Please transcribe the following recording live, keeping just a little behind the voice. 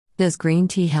Does green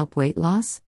tea help weight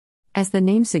loss? As the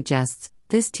name suggests,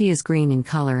 this tea is green in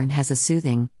color and has a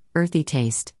soothing, earthy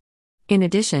taste. In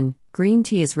addition, green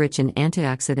tea is rich in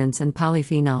antioxidants and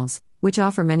polyphenols, which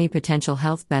offer many potential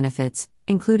health benefits,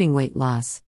 including weight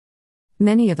loss.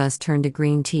 Many of us turn to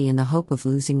green tea in the hope of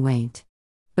losing weight.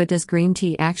 But does green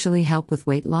tea actually help with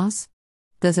weight loss?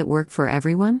 Does it work for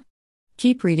everyone?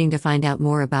 Keep reading to find out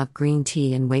more about green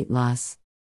tea and weight loss.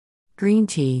 Green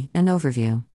tea, an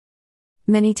overview.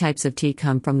 Many types of tea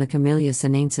come from the Camellia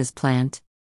sinensis plant.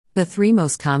 The three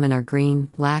most common are green,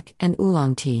 black, and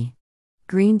oolong tea.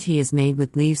 Green tea is made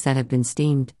with leaves that have been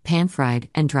steamed, pan-fried,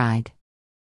 and dried.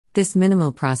 This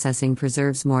minimal processing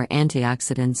preserves more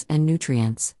antioxidants and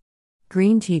nutrients.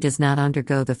 Green tea does not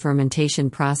undergo the fermentation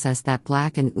process that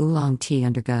black and oolong tea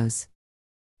undergoes.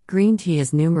 Green tea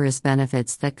has numerous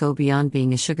benefits that go beyond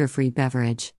being a sugar-free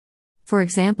beverage. For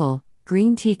example,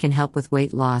 green tea can help with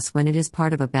weight loss when it is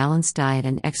part of a balanced diet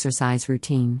and exercise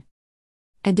routine.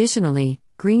 Additionally,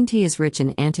 green tea is rich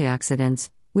in antioxidants,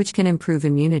 which can improve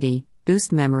immunity,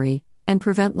 boost memory, and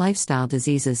prevent lifestyle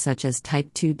diseases such as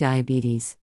type 2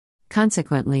 diabetes.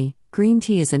 Consequently, green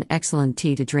tea is an excellent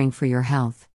tea to drink for your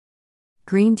health.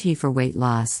 Green tea for weight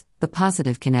loss, the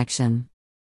positive connection.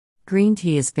 Green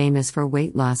tea is famous for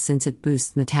weight loss since it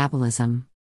boosts metabolism.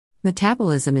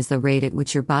 Metabolism is the rate at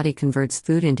which your body converts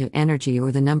food into energy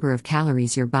or the number of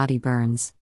calories your body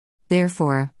burns.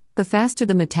 Therefore, the faster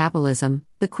the metabolism,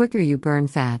 the quicker you burn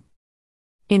fat.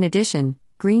 In addition,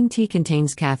 green tea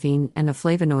contains caffeine and a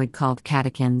flavonoid called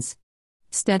catechins.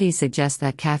 Studies suggest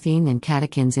that caffeine and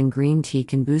catechins in green tea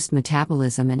can boost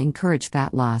metabolism and encourage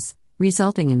fat loss,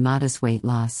 resulting in modest weight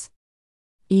loss.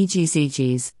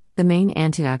 EGCGs, the main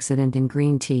antioxidant in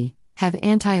green tea, have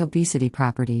anti-obesity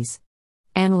properties.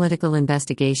 Analytical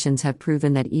investigations have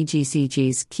proven that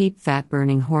EGCGs keep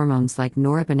fat-burning hormones like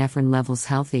norepinephrine levels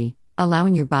healthy,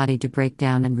 allowing your body to break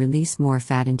down and release more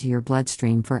fat into your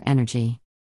bloodstream for energy.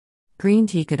 Green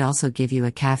tea could also give you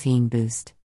a caffeine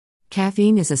boost.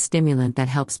 Caffeine is a stimulant that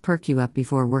helps perk you up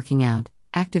before working out,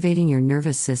 activating your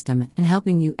nervous system and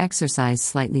helping you exercise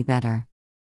slightly better.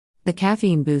 The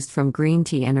caffeine boost from green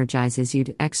tea energizes you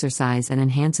to exercise and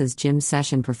enhances gym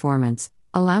session performance,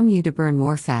 allowing you to burn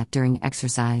more fat during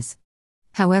exercise.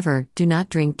 However, do not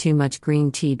drink too much green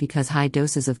tea because high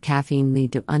doses of caffeine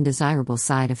lead to undesirable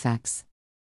side effects.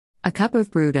 A cup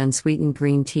of brewed unsweetened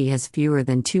green tea has fewer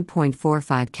than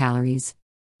 2.45 calories.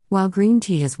 While green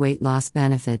tea has weight loss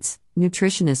benefits,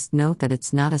 nutritionists note that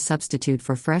it's not a substitute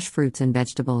for fresh fruits and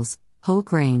vegetables, whole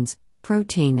grains,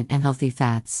 protein, and healthy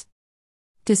fats.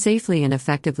 To safely and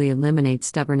effectively eliminate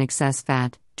stubborn excess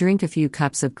fat, drink a few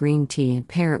cups of green tea and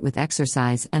pair it with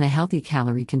exercise and a healthy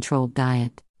calorie-controlled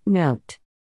diet. Note: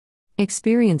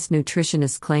 experienced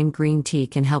nutritionists claim green tea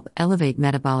can help elevate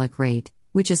metabolic rate,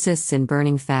 which assists in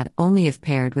burning fat only if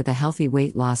paired with a healthy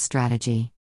weight loss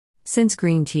strategy. Since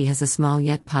green tea has a small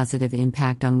yet positive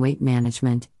impact on weight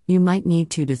management, you might need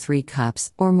 2 to 3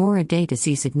 cups or more a day to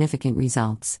see significant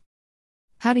results.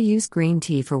 How to use green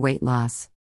tea for weight loss.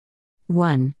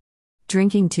 1.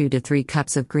 Drinking 2 to 3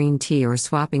 cups of green tea or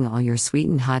swapping all your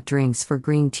sweetened hot drinks for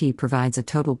green tea provides a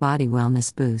total body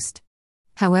wellness boost.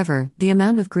 However, the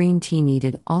amount of green tea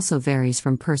needed also varies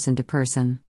from person to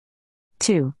person.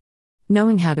 2.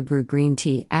 Knowing how to brew green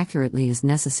tea accurately is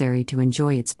necessary to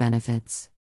enjoy its benefits.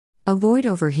 Avoid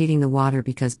overheating the water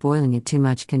because boiling it too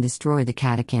much can destroy the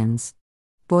catechins.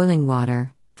 Boiling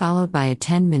water, followed by a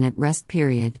 10-minute rest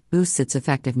period, boosts its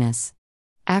effectiveness.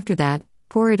 After that,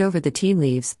 pour it over the tea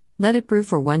leaves, let it brew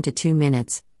for 1 to 2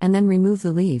 minutes, and then remove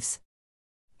the leaves.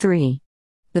 3.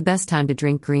 The best time to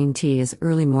drink green tea is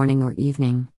early morning or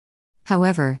evening.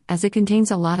 However, as it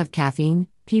contains a lot of caffeine,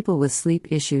 people with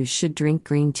sleep issues should drink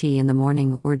green tea in the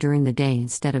morning or during the day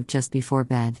instead of just before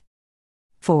bed.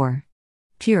 4.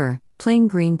 Pure, plain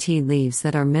green tea leaves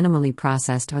that are minimally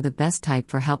processed are the best type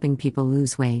for helping people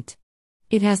lose weight.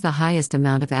 It has the highest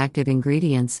amount of active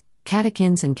ingredients,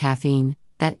 catechins and caffeine,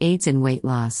 that aids in weight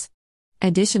loss.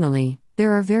 Additionally,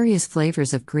 there are various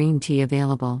flavors of green tea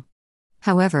available.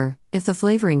 However, if the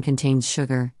flavoring contains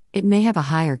sugar, it may have a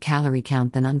higher calorie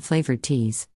count than unflavored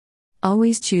teas.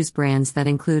 Always choose brands that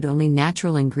include only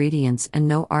natural ingredients and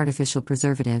no artificial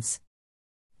preservatives.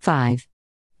 5.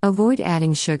 Avoid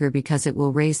adding sugar because it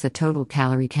will raise the total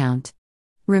calorie count.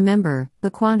 Remember,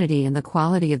 the quantity and the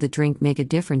quality of the drink make a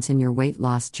difference in your weight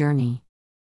loss journey.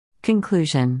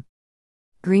 Conclusion: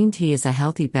 green tea is a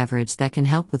healthy beverage that can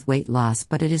help with weight loss,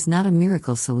 but it is not a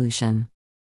miracle solution.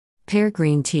 Pair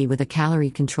green tea with a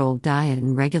calorie-controlled diet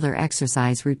and regular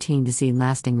exercise routine to see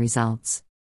lasting results.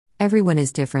 Everyone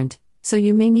is different, So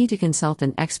you may need to consult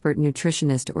an expert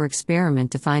nutritionist or experiment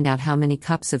to find out how many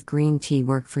cups of green tea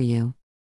work for you.